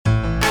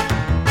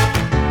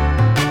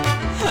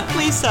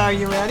Lisa, are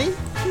you ready?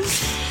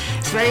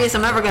 As ready as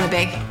I'm ever going to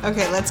be.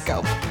 Okay, let's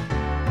go.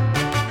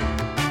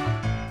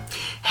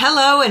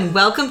 Hello and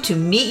welcome to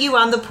Meet You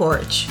on the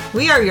Porch.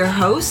 We are your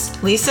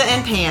hosts, Lisa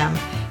and Pam,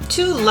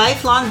 two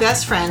lifelong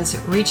best friends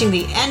reaching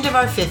the end of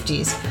our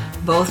 50s,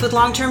 both with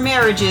long-term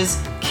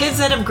marriages, kids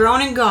that have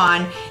grown and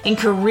gone, and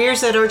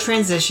careers that are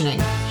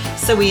transitioning.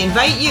 So we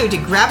invite you to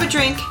grab a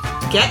drink,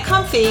 get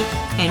comfy,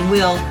 and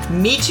we'll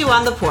meet you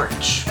on the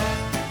porch.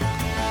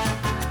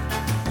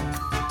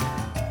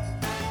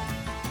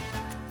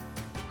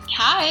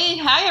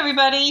 Hi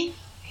everybody.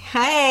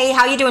 Hey,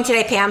 how are you doing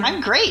today, Pam?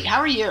 I'm great. How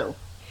are you?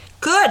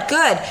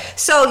 Good.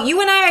 So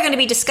you and I are going to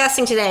be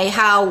discussing today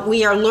how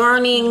we are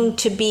learning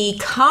to be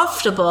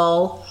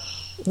comfortable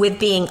with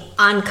being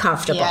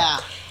uncomfortable. Yeah.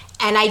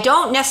 And I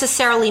don't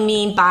necessarily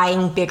mean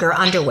buying bigger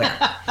underwear.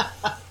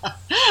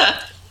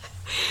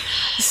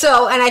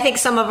 So, and I think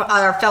some of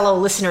our fellow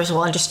listeners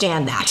will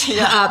understand that.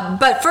 Yeah.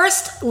 But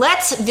first,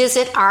 let's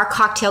visit our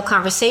cocktail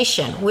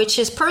conversation, which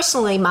is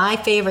personally my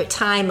favorite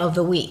time of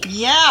the week.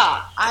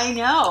 Yeah, I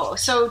know.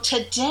 So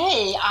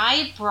today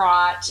I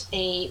brought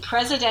a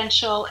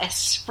presidential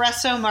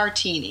espresso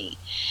martini.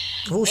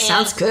 Ooh,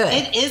 sounds good.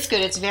 It is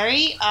good. It's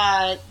very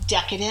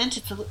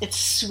decadent. It's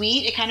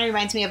sweet. It kind of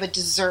reminds me of a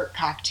dessert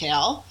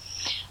cocktail.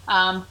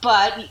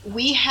 But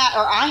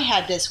I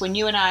had this when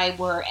you and I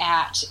were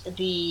at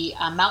the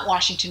Mount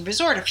Washington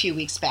Resort a few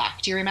weeks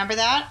back. Do you remember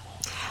that?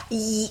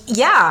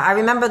 Yeah, I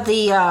remember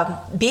the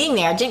being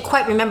there. I didn't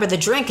quite remember the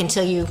drink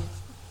until you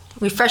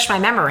refreshed my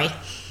memory.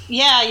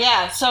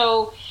 Yeah.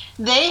 So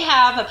they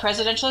have a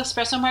presidential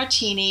espresso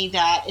martini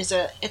that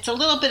it's a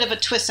little bit of a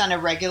twist on a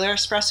regular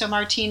espresso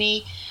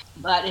martini,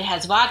 but it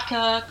has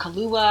vodka,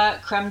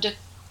 Kahlua, creme de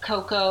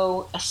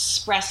cocoa,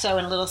 espresso,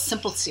 and a little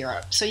simple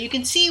syrup. So you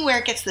can see where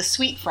it gets the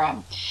sweet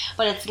from,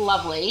 but it's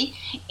lovely.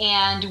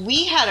 And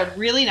we had a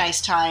really nice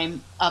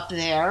time up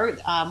there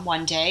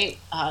one day,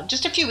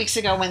 just a few weeks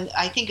ago when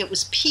I think it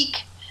was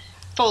peak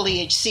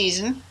foliage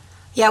season.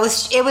 Yeah,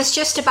 it was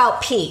just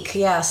about peak,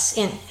 yes.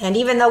 And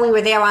even though we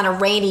were there on a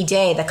rainy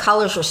day, the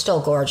colors were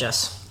still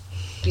gorgeous.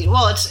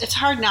 Well, it's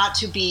hard not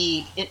to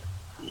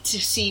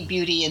see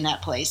beauty in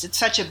that place. It's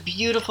such a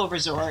beautiful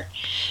resort.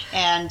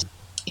 And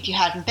if you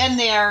hadn't been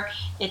there,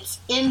 it's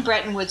in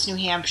Bretton Woods, New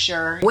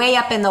Hampshire. Way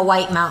up in the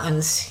White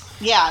Mountains.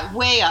 Yeah,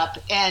 way up.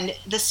 And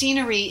the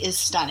scenery is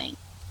stunning.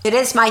 It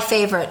is my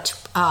favorite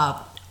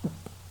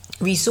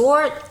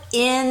resort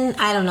in,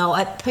 I don't know,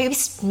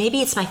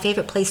 maybe it's my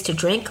favorite place to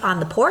drink on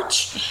the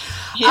porch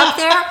up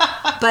there,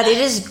 but it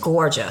is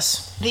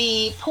gorgeous.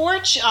 The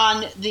porch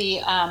on the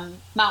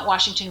Mount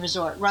Washington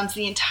Resort runs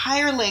the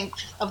entire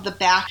length of the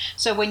back.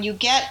 So when you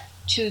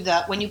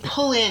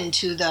pull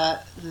into the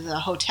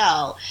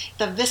hotel,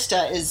 the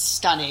vista is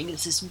stunning.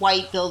 It's this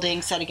white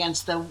building set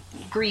against the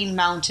green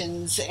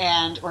mountains,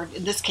 or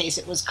in this case,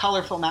 it was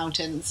colorful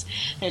mountains.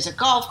 There's a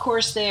golf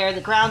course there.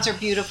 The grounds are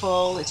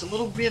beautiful. It's a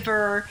little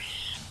river,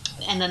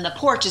 and then the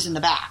porch is in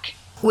the back,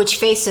 which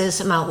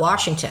faces Mount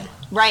Washington.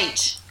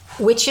 Right.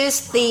 Which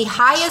is the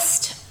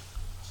highest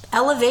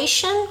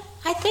elevation,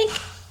 I think,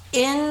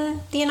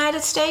 in the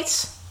United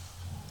States.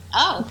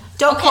 Oh,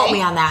 don't quote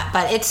me on that,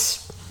 but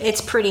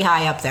it's pretty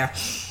high up there.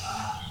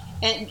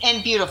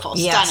 And beautiful,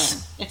 yes.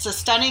 Stunning. It's a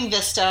stunning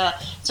vista.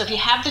 So if you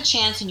have the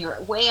chance and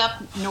you're way up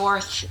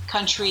north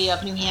country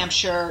of New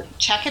Hampshire,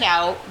 check it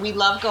out. We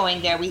love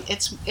going there.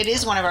 It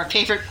is one of our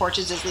favorite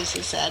porches, as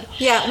Lisa said.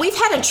 Yeah, we've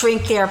had a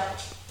drink there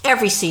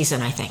every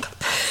season, I think.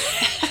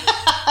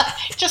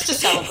 Just to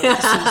celebrate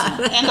the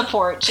season and the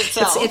porch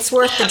itself. It's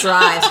worth the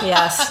drive,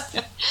 yes.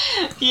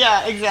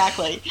 Yeah,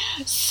 exactly.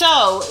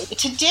 So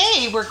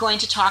today we're going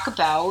to talk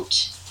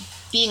about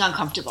being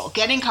uncomfortable,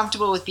 getting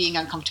comfortable with being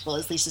uncomfortable,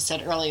 as Lisa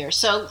said earlier.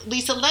 So,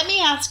 Lisa, let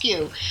me ask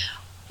you,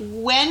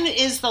 when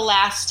is the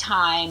last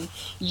time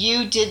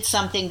you did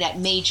something that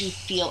made you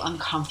feel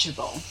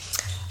uncomfortable?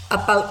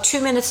 About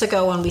 2 minutes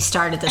ago when we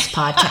started this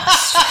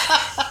podcast.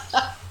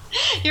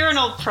 You're an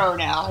old pro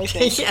now, I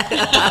think. Yeah.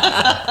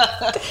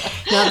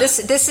 No,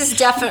 this is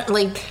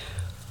definitely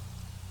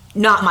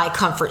not my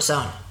comfort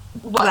zone.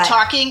 Well,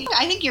 talking,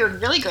 I think you're a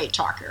really great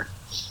talker.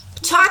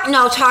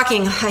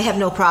 Talking, I have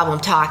no problem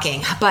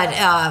talking, but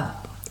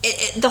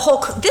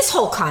this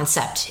whole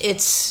concept,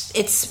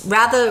 it's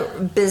rather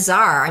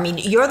bizarre. I mean,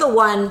 you're the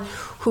one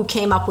who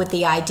came up with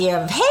the idea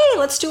of, hey,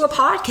 let's do a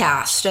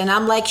podcast, and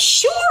I'm like,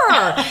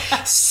 sure,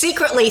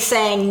 secretly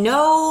saying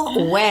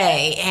no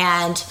way,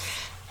 and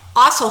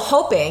also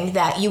hoping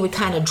that you would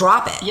kind of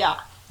drop it. Yeah.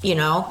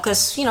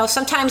 Because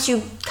sometimes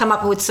you come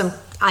up with some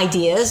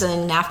ideas,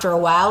 and after a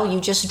while you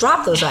just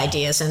drop those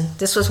ideas, and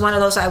this was one of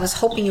those I was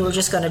hoping you were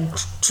just going to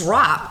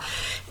drop,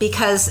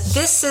 because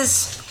this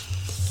is,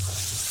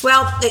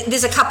 well,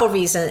 there's a couple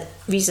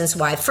reasons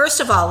why. First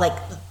of all,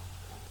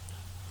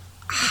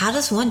 how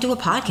does one do a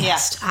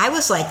podcast? Yeah. I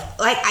was like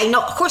I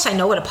know, of course I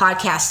know what a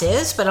podcast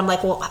is, but I'm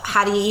like, well,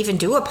 how do you even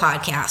do a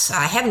podcast?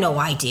 I have no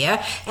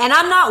idea, and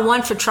I'm not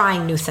one for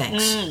trying new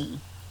things.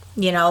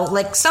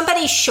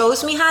 Somebody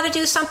shows me how to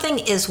do something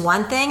is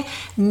one thing.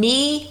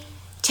 Me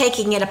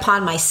taking it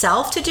upon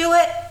myself to do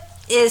it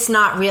is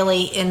not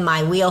really in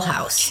my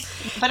wheelhouse.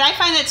 But I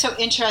find that so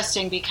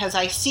interesting because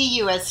I see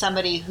you as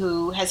somebody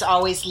who has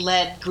always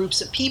led groups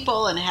of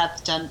people and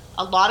have done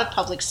a lot of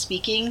public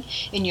speaking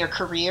in your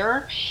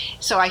career.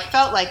 So I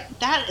felt like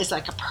that is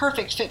like a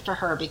perfect fit for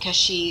her because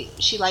she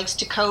likes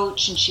to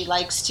coach and she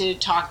likes to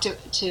talk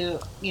to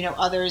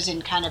others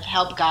and kind of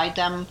help guide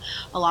them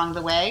along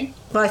the way.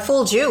 Well, I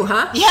fooled you,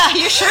 huh? Yeah,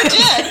 you sure did.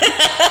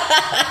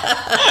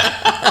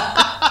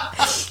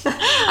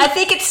 I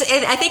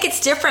think it's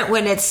different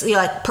when it's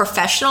like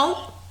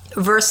professional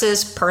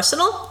versus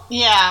personal.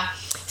 Yeah.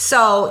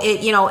 So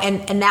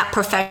and that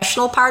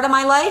professional part of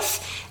my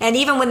life, and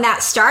even when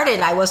that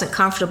started, I wasn't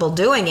comfortable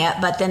doing it.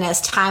 But then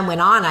as time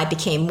went on, I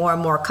became more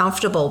and more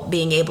comfortable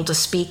being able to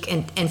speak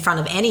in front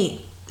of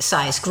any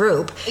size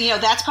group.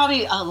 That's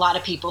probably a lot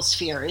of people's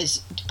fear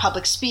is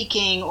public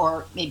speaking,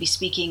 or maybe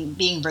speaking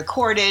being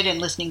recorded and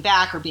listening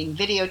back, or being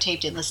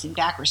videotaped and listening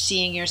back, or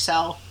seeing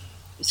yourself.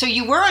 So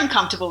you were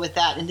uncomfortable with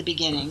that in the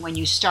beginning when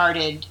you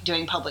started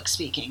doing public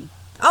speaking.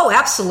 Oh,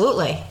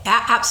 absolutely.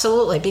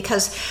 Absolutely.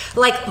 Because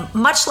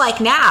much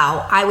like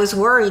now, I was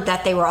worried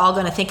that they were all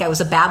going to think I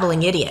was a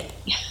babbling idiot.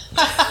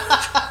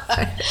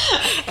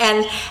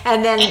 and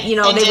then, they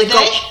would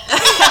go.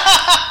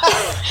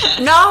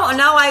 No,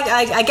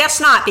 I guess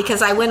not,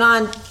 because I went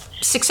on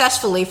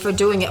successfully for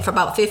doing it for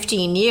about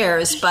 15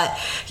 years. But,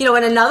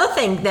 and another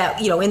thing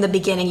that, in the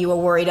beginning you were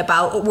worried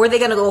about, were they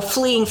going to go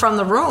fleeing from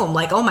the room?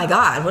 Like, oh my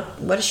God,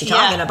 what is she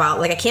talking about?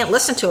 Like, I can't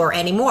listen to her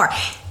anymore.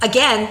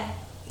 Again,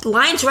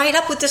 lines right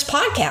up with this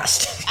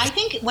podcast. I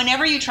think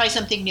whenever you try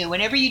something new,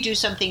 whenever you do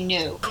something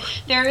new,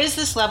 there is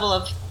this level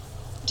of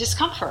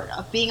discomfort,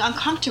 of being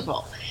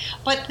uncomfortable.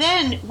 But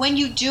then when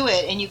you do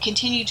it and you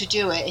continue to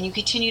do it and you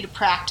continue to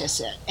practice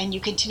it and you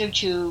continue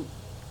to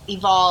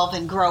evolve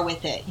and grow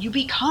with it, you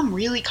become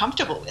really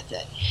comfortable with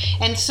it.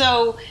 And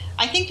so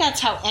I think that's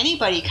how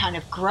anybody kind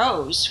of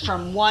grows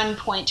from one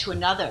point to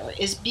another,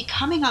 is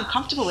becoming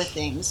uncomfortable with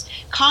things,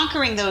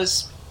 conquering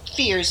those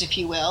fears, if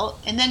you will,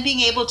 and then being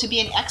able to be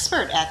an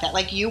expert at that,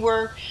 like you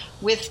were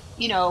with,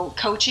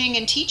 coaching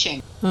and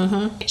teaching.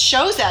 Mm-hmm. It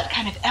shows that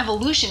kind of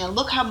evolution, and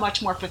look how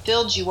much more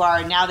fulfilled you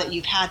are now that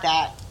you've had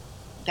that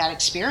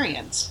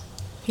experience.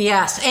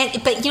 Yes,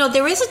 but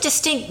there is a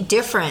distinct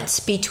difference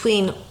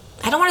between,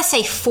 I don't want to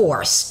say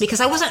force, because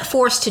I wasn't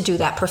forced to do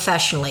that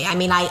professionally. I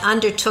mean, I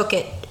undertook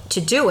it to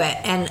do it,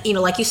 and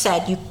like you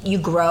said, you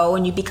grow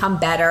and you become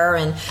better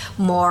and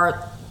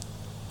more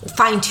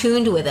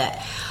fine-tuned with it.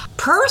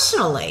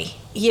 Personally,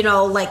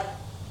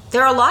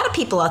 there are a lot of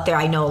people out there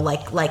I know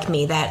like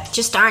me that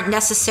just aren't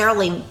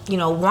necessarily,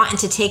 wanting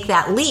to take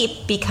that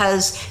leap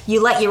because you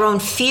let your own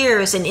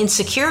fears and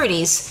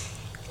insecurities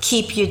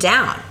keep you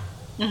down.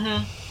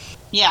 Mm-hmm.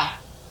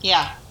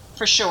 Yeah,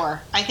 for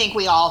sure. I think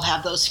we all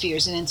have those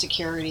fears and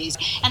insecurities.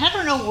 And I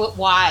don't know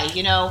why,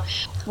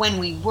 when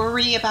we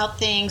worry about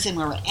things and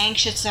we're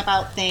anxious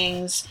about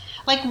things,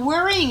 like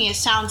worrying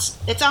it's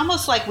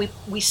almost like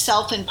we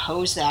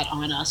self-impose that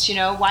on us.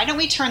 Why don't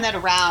we turn that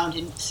around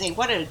and say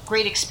what a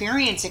great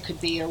experience it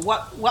could be, or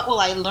what will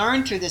I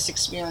learn through this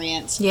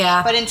experience?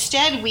 Yeah. But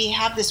instead we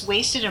have this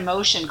wasted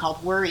emotion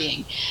called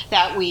worrying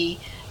that we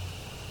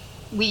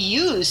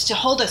use to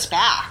hold us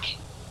back.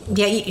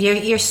 Yeah,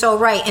 you're so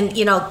right. And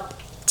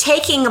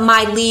taking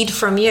my lead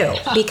from you,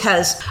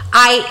 because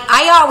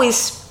I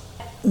always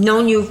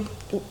known you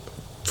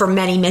for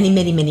many, many,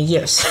 many, many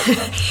years.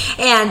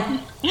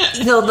 And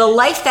the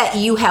life that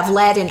you have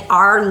led and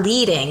are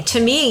leading, to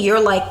me,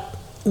 you're like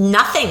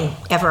nothing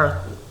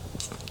ever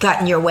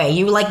got in your way.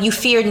 You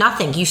feared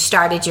nothing. You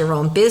started your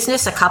own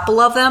business, a couple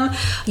of them.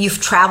 You've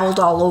traveled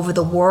all over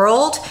the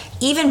world,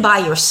 even by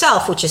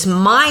yourself, which is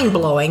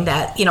mind-blowing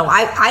that,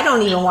 I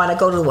don't even want to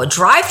go to a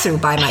drive-through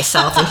by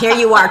myself. And here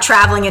you are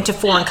traveling into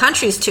foreign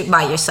countries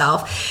by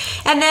yourself.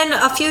 And then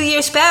a few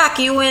years back,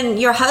 you and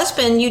your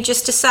husband, you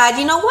just decide,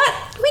 you know what?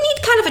 We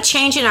need kind of a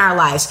change in our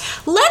lives.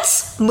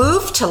 Let's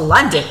move to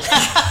London.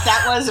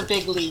 That was a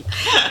big leap.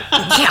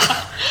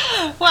 Yeah.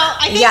 Well,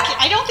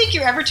 I don't think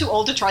you're ever too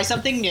old to try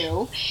something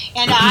new.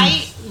 And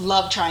I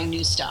love trying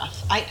new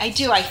stuff. I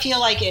do. I feel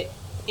like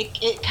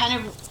it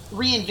kind of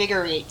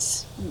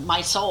reinvigorates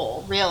my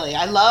soul, really.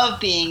 I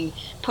love being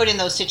put in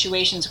those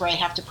situations where I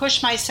have to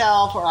push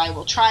myself, or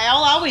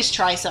I'll always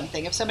try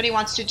something. If somebody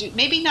wants to do,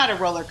 maybe not a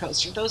roller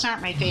coaster, those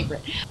aren't my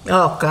favorite.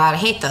 Oh God, I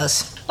hate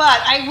those.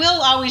 But I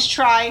will always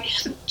try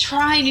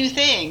new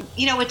things.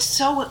 It's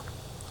so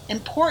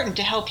important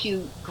to help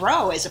you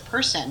grow as a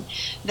person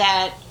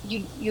that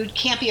you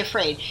can't be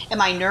afraid.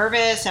 Am I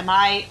nervous? Am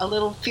I a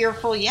little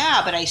fearful?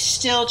 Yeah, but I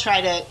still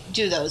try to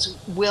do those.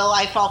 Will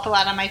I fall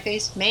flat on my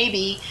face?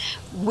 Maybe.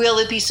 Will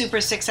it be super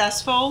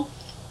successful?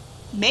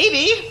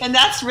 Maybe. And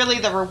that's really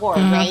the reward,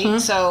 right?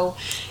 So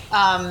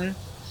I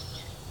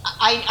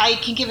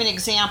can give an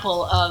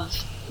example of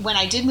when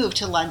I did move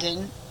to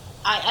London.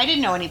 I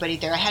didn't know anybody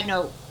there. I had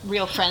no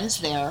real friends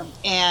there.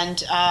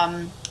 And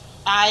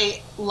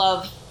I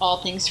love all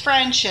things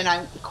French, and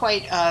I'm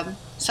quite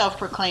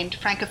self-proclaimed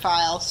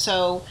Francophile.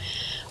 So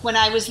when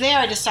I was there,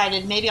 I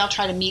decided maybe I'll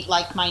try to meet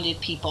like-minded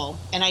people.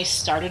 And I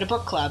started a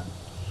book club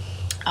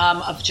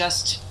of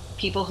just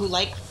people who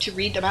like to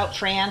read about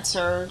France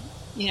or,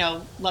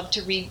 love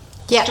to read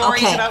Yeah,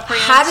 stories okay. about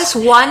France. How does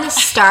one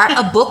start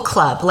a book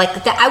club?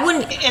 Like that, I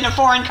wouldn't. In a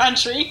foreign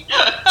country.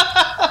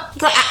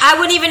 I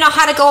wouldn't even know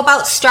how to go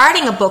about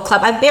starting a book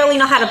club. I barely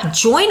know how to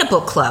join a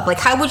book club. Like,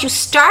 how would you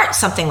start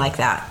something like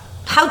that?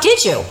 How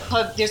did you?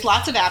 There's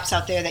lots of apps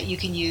out there that you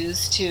can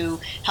use to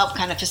help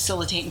kind of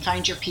facilitate and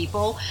find your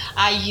people.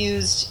 I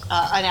used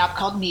an app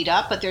called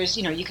Meetup, but there's,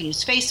 you can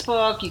use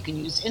Facebook, you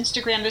can use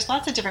Instagram. There's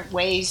lots of different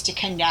ways to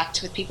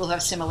connect with people who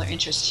have similar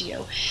interests to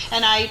you.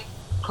 And I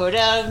put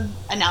an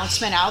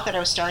announcement out that I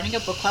was starting a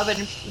book club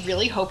and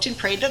really hoped and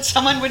prayed that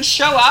someone would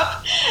show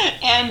up.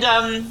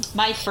 And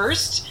my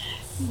first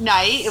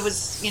night, it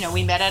was,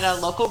 we met at a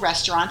local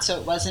restaurant, so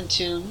it wasn't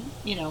too,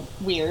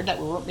 weird that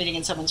we weren't meeting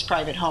in someone's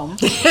private home.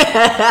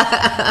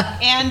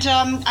 And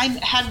I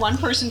had one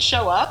person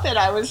show up, and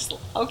I was,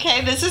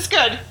 okay, this is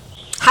good.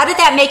 How did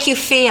that make you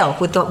feel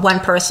with the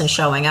one person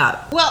showing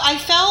up? Well, I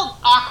felt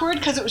awkward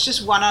because it was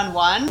just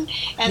one-on-one.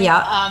 And,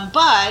 yeah.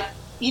 But,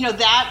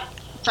 that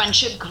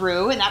friendship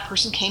grew, and that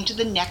person came to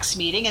the next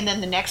meeting, and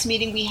then the next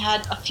meeting we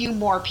had a few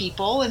more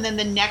people, and then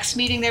the next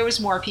meeting there was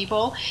more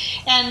people.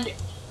 And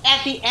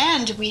at the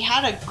end, we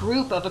had a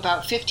group of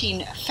about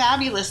 15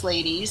 fabulous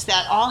ladies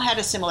that all had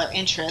a similar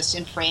interest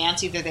in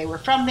France. Either they were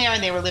from there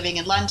and they were living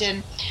in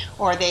London,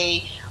 or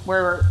they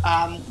were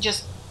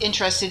just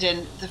interested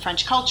in the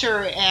French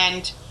culture.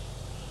 And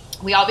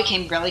we all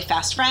became really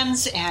fast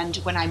friends. And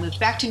when I moved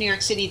back to New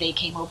York City, they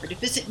came over to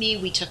visit me.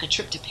 We took a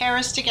trip to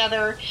Paris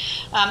together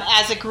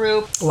as a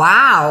group.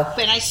 Wow.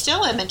 And I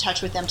still am in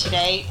touch with them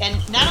today.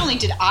 And not only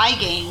did I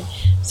gain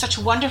such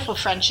wonderful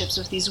friendships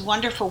with these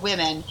wonderful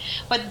women,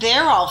 but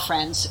they're all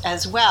friends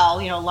as well.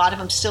 A lot of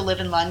them still live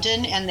in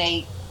London, and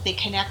they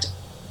connect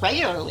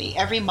regularly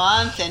every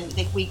month, and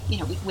we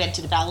went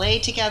to the ballet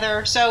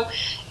together. So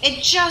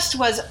it just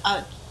was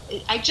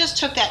I just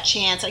took that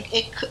chance.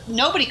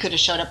 Nobody could have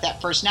showed up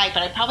that first night,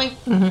 but I probably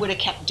would have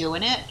kept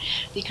doing it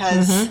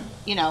because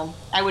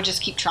I would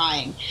just keep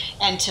trying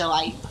until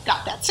I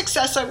got that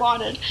success I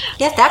wanted.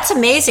 Yeah, that's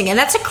amazing, and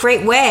that's a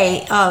great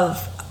way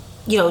of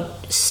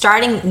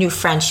starting new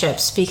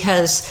friendships,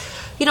 because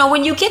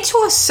when you get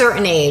to a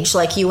certain age,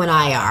 like you and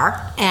I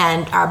are,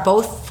 and are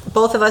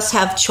both of us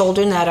have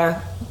children that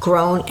are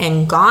grown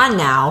and gone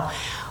now,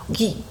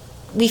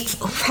 we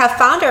have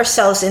found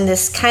ourselves in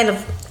this kind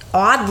of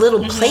odd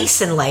little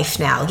place in life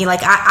now.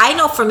 I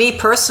know for me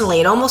personally,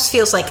 it almost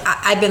feels like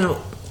I've been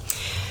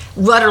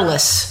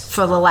rudderless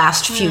for the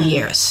last few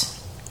years.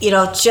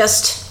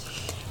 Just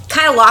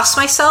kind of lost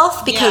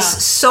myself because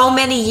so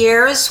many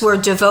years were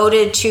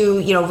devoted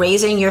to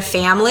raising your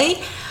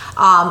family,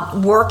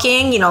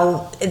 working,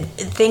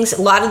 things.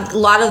 A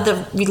lot of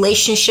the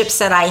relationships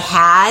that I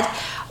had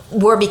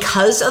were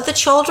because of the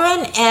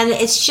children, and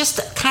it's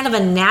just kind of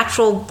a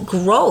natural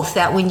growth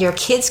that when your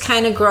kids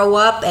kind of grow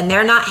up and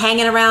they're not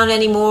hanging around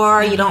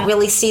anymore, you don't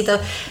really see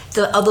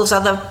those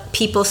other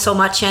people so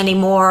much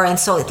anymore. And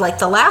so like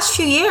the last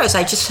few years,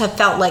 I just have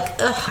felt like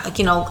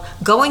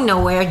going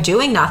nowhere,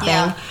 doing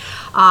nothing.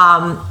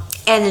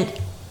 And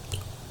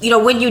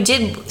when you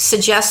did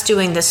suggest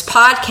doing this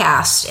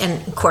podcast,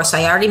 and of course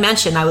I already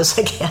mentioned, I was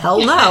like,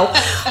 hell no.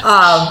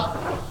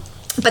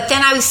 But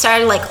then I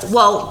started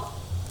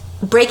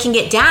breaking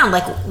it down.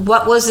 Like,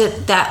 what was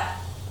it that,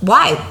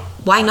 why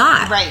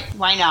not? Right.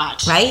 Why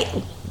not? Right.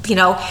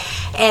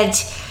 And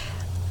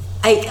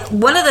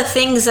one of the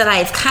things that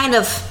I've kind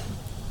of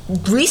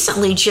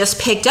recently just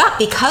picked up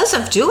because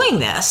of doing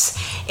this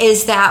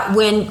is that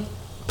when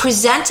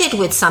presented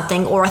with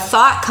something or a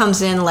thought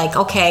comes in like,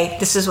 okay,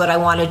 this is what I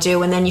want to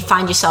do, and then you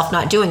find yourself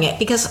not doing it,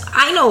 because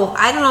I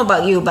don't know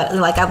about you, but I'm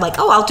like,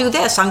 oh, I'll do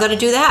this, I'm going to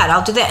do that,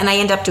 I'll do that, and I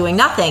end up doing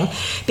nothing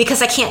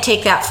because I can't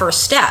take that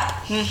first step.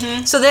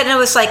 So then it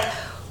was like,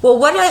 well,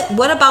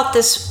 what about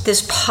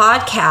this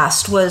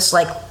podcast was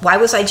like, why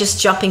was I just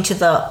jumping to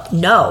the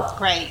no?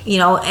 Right.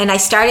 And I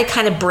started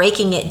kind of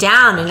breaking it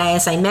down. And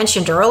as I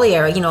mentioned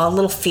earlier, a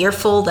little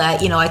fearful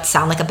that, I'd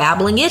sound like a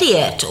babbling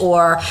idiot,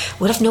 or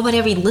what if nobody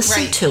ever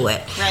listened to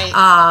it? Right.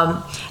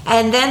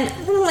 And then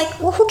I'm like,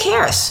 well, who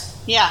cares?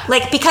 Yeah.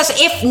 Because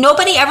if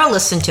nobody ever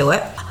listened to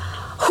it,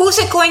 who's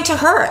it going to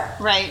hurt?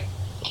 Right.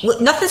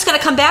 Nothing's going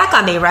to come back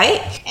on me,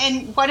 right?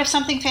 And what if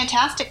something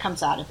fantastic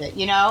comes out of it,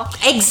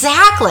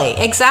 Exactly.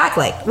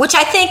 Which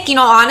I think,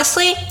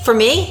 honestly, for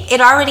me,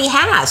 it already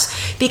has,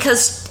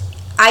 because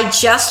I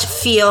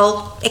just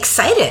feel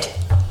excited.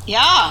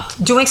 Yeah.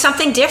 Doing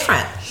something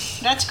different.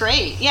 That's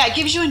great. Yeah, it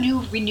gives you a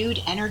new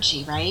renewed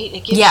energy, right?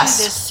 It gives you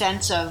this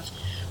sense of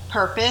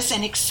purpose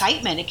and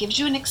excitement. It gives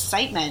you an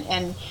excitement.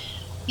 And,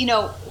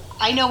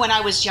 I know when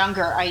I was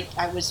younger, I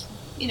was,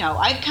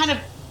 I've kind of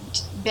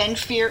been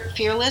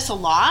fearless a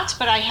lot,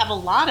 but I have a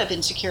lot of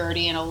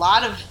insecurity and a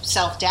lot of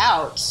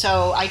self-doubt.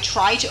 So I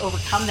try to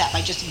overcome that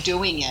by just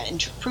doing it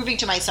and proving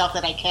to myself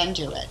that I can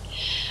do it.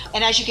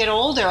 And as you get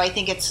older, I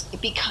think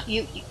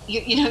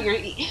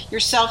your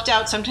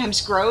self-doubt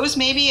sometimes grows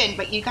maybe,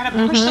 but you got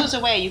to push those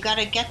away. You got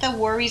to get the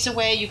worries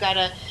away. You got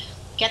to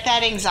get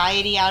that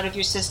anxiety out of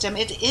your system.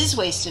 It is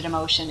wasted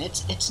emotion.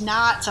 It's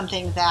not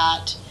something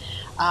that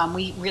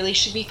we really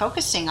should be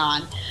focusing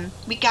on.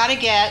 We got to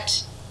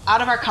get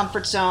out of our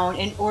comfort zone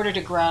in order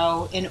to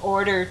grow, in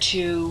order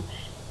to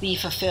be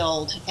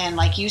fulfilled. And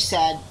like you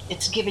said,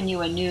 it's given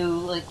you a new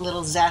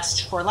little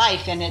zest for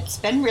life, and it's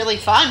been really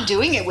fun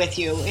doing it with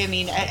you. I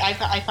mean,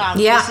 I found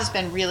this has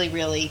been really,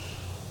 really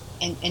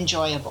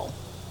enjoyable.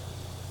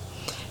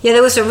 Yeah,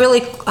 there was a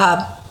really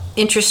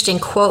interesting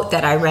quote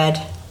that I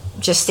read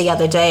just the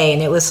other day,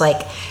 and it was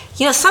like,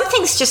 some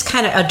things just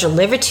kind of are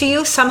delivered to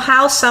you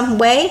somehow, some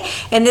way.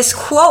 And this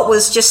quote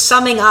was just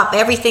summing up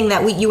everything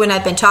that you and I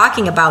have been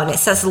talking about. And it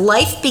says,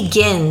 life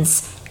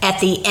begins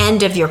at the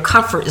end of your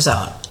comfort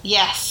zone.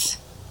 Yes,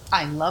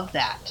 I love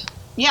that.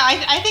 Yeah,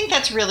 I think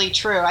that's really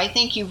true. I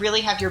think you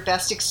really have your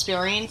best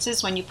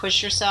experiences when you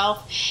push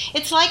yourself.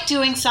 It's like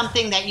doing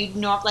something that you'd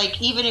not like,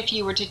 even if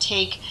you were to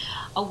take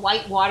a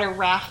whitewater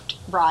raft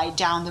ride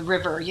down the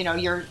river. You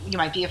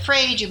might be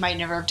afraid, you might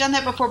never have done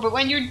that before, but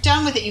when you're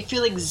done with it, you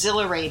feel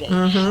exhilarated.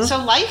 Mm-hmm.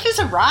 So life is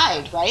a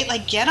ride, right?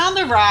 Like, get on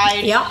the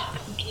ride,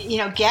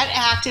 get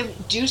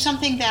active, do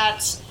something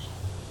that's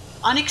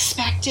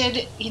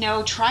unexpected,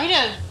 try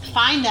to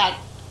find that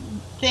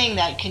thing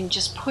that can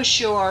just push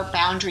your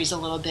boundaries a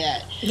little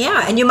bit.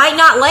 Yeah, and you might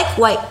not like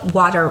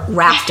whitewater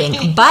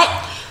rafting, but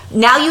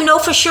now you know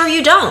for sure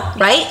you don't,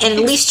 right? And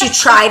at least you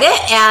tried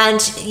it,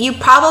 and you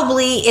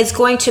probably is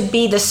going to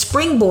be the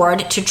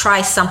springboard to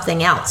try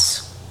something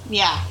else.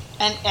 Yeah,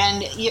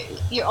 and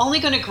you're only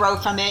going to grow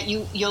from it.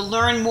 You'll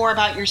learn more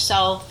about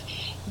yourself.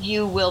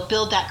 You will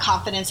build that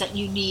confidence that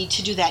you need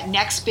to do that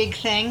next big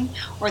thing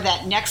or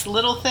that next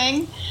little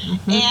thing.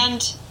 Mm-hmm.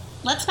 And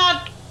let's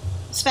not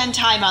spend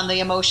time on the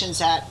emotions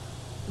that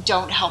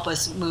don't help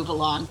us move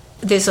along.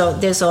 There's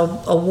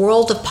a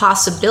world of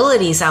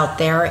possibilities out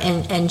there,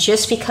 and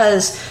just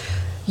because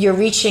you're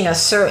reaching a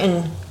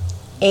certain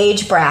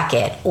age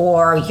bracket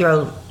or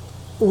your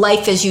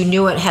life as you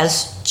knew it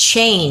has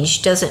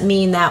changed doesn't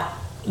mean that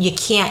you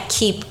can't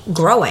keep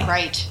growing.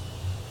 Right.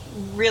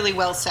 Really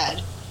well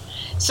said.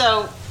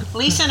 So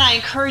Lisa and I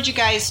encourage you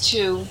guys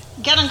to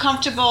get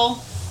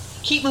uncomfortable,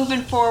 keep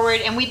moving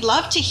forward, and we'd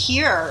love to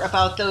hear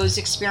about those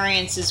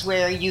experiences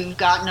where you've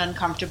gotten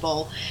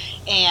uncomfortable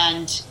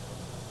and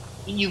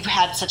you've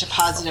had such a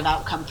positive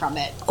outcome from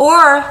it.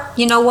 Or,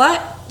 you know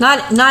what?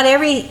 Not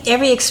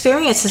every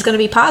experience is going to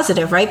be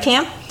positive, right,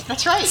 Pam?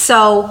 That's right.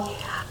 So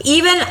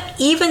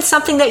even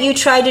something that you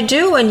tried to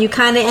do and you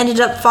kind of ended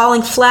up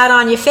falling flat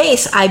on your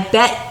face, I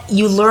bet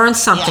you learned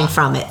something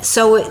from it.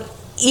 So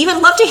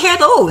even love to hear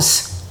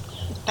those.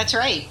 That's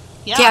right.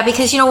 Yeah. Yeah,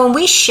 because when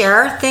we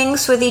share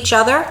things with each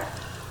other,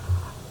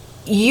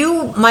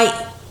 you might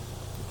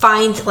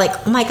find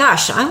like, oh my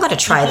gosh, I'm going to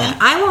try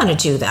that. I want to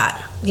do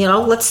that.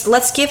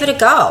 Let's give it a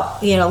go.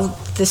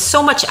 There's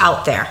so much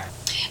out there.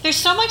 There's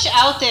so much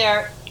out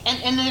there,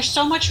 and there's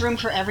so much room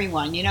for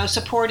everyone.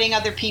 Supporting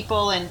other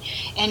people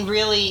and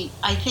really,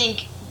 I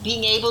think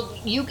being able,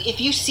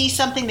 if you see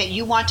something that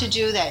you want to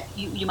do that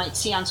you might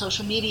see on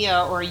social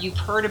media or you've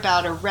heard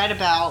about or read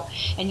about,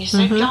 and you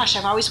say, gosh,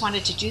 I've always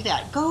wanted to do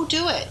that. Go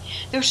do it.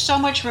 There's so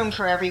much room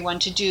for everyone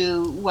to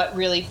do what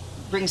really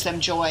brings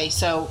them joy.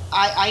 So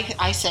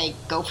I say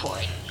go for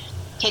it.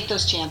 Take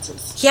those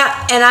chances.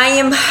 Yeah, and I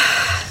am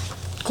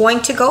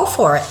going to go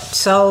for it.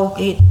 So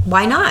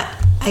why not?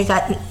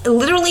 I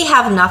literally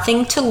have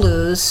nothing to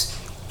lose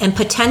and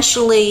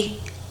potentially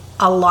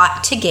a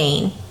lot to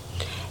gain.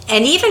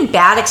 And even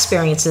bad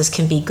experiences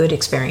can be good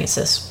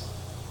experiences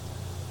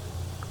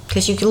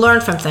because you can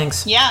learn from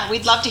things. Yeah,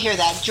 we'd love to hear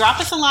that. Drop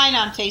us a line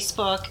on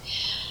Facebook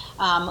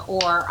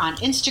or on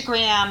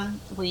Instagram.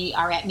 We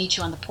are at Meet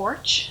You on the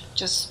Porch.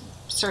 Just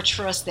search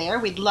for us there.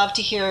 We'd love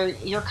to hear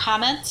your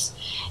comments.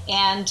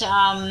 And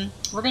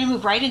we're going to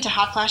move right into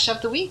Hot Flash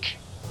of the Week.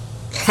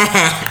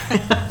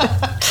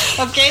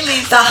 Okay,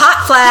 Lisa. The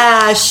Hot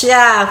Flash.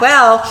 Yeah,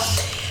 well,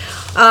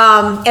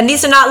 and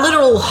these are not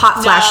literal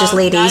hot flashes,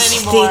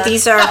 ladies. Not anymore.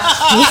 These are,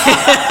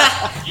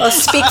 well,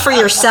 speak for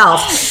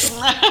yourself.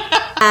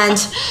 And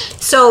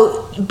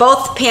so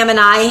both Pam and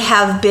I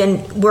have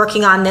been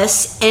working on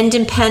this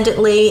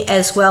independently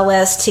as well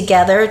as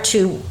together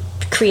to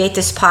create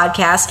this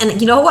podcast. And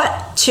you know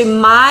what? To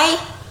my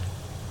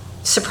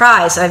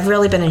surprise, I've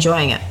really been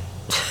enjoying it.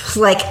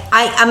 Like,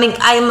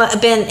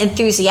 I've been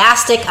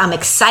enthusiastic. I'm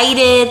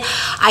excited.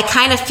 I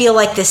kind of feel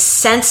like this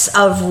sense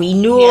of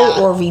renewal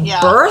or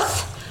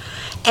rebirth.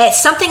 Yeah.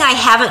 It's something I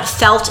haven't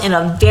felt in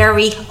a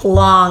very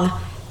long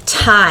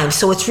time.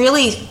 So it's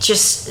really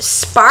just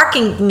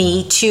sparking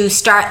me to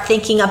start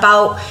thinking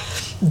about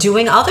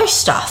doing other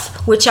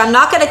stuff, which I'm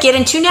not going to get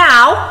into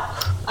now.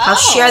 I'll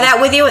share that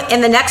with you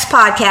in the next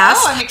podcast.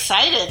 Oh, I'm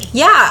excited.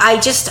 Yeah,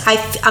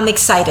 I'm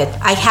excited.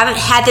 I haven't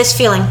had this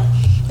feeling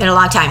in a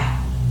long time.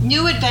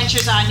 New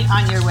adventures on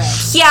your way.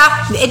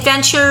 Yeah,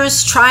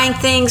 adventures, trying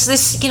things.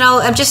 This,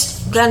 I'm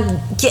just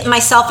getting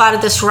myself out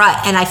of this rut,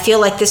 and I feel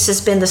like this has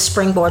been the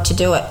springboard to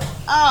do it.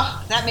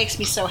 Oh, that makes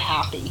me so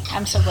happy.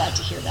 I'm so glad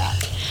to hear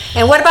that.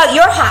 And what about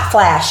your hot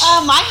flash?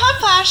 My hot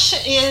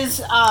flash is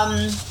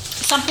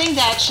something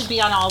that should be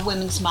on all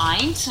women's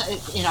minds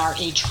in our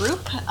age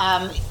group.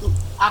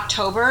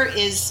 October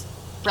is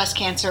Breast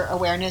Cancer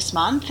Awareness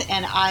Month,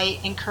 and I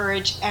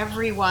encourage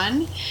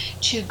everyone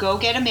to go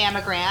get a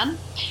mammogram.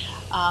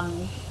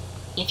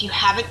 If you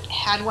haven't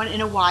had one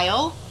in a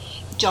while,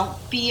 don't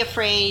be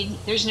afraid.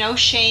 There's no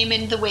shame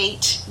in the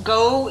wait.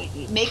 Go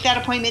make that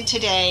appointment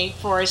today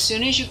for as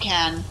soon as you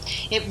can.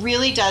 It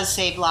really does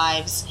save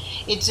lives.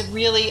 It's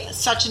really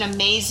such an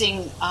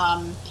amazing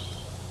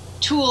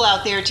tool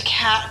out there to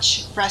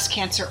catch breast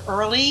cancer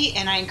early,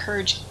 and I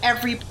encourage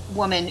every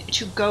woman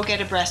to go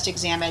get a breast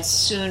exam as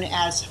soon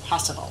as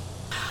possible.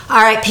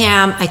 All right,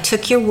 Pam, I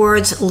took your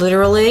words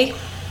literally,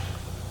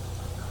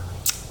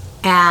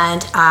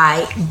 and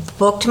I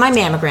booked my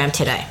mammogram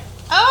today.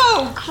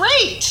 Oh,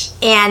 great.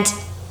 And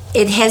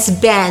it has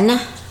been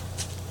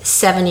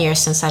 7 years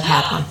since I've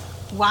had one.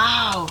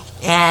 Wow.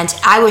 And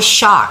I was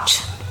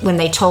shocked when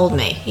they told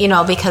me,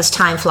 because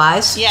time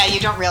flies. Yeah, you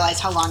don't realize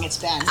how long it's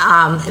been.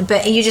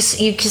 But you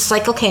just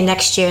like, okay,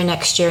 next year.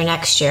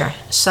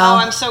 So oh,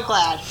 I'm so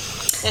glad.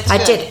 It's I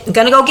good. did. I'm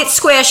gonna go get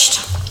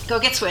squished. Go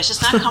get squished.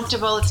 It's not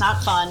comfortable. It's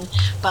not fun,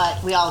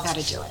 but we all got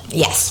to do it.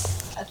 Yes.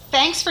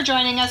 Thanks for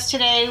joining us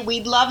today.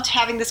 We loved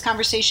having this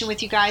conversation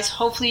with you guys.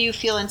 Hopefully you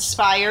feel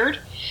inspired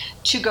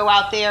to go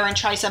out there and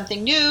try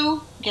something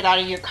new, get out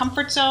of your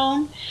comfort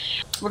zone.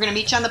 We're going to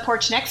meet you on the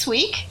porch next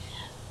week.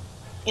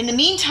 In the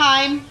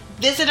meantime,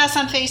 visit us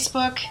on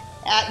Facebook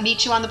at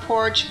Meet You on the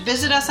Porch.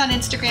 Visit us on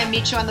Instagram,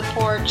 Meet You on the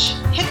Porch.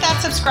 Hit that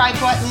subscribe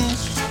button.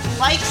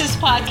 Like this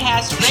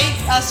podcast.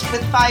 Rate us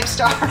with 5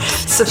 stars.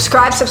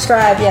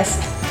 Subscribe,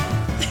 yes.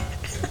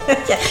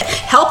 Yeah.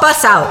 Help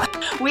us out.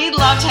 We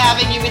loved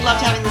having you. We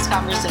loved having this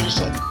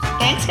conversation.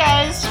 Thanks,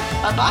 guys.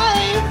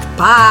 Bye-bye.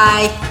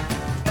 Bye.